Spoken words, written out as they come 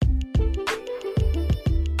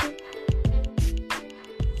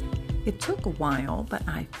It took a while, but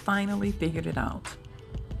I finally figured it out.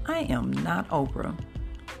 I am not Oprah.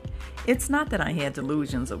 It's not that I had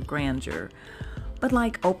delusions of grandeur, but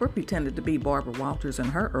like Oprah pretended to be Barbara Walters in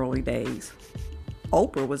her early days,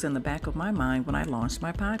 Oprah was in the back of my mind when I launched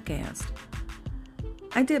my podcast.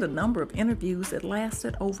 I did a number of interviews that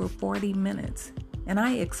lasted over 40 minutes, and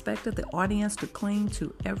I expected the audience to cling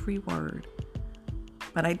to every word.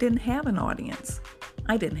 But I didn't have an audience.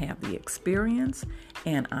 I didn't have the experience,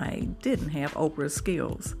 and I didn't have Oprah's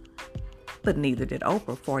skills. But neither did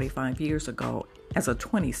Oprah 45 years ago as a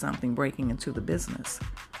 20-something breaking into the business.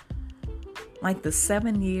 Like the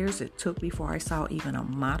 7 years it took before I saw even a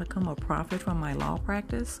modicum of profit from my law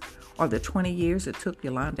practice, or the 20 years it took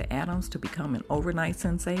Yolanda Adams to become an overnight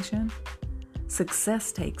sensation,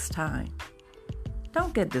 success takes time.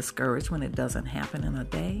 Don't get discouraged when it doesn't happen in a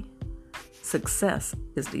day. Success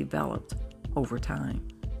is developed over time.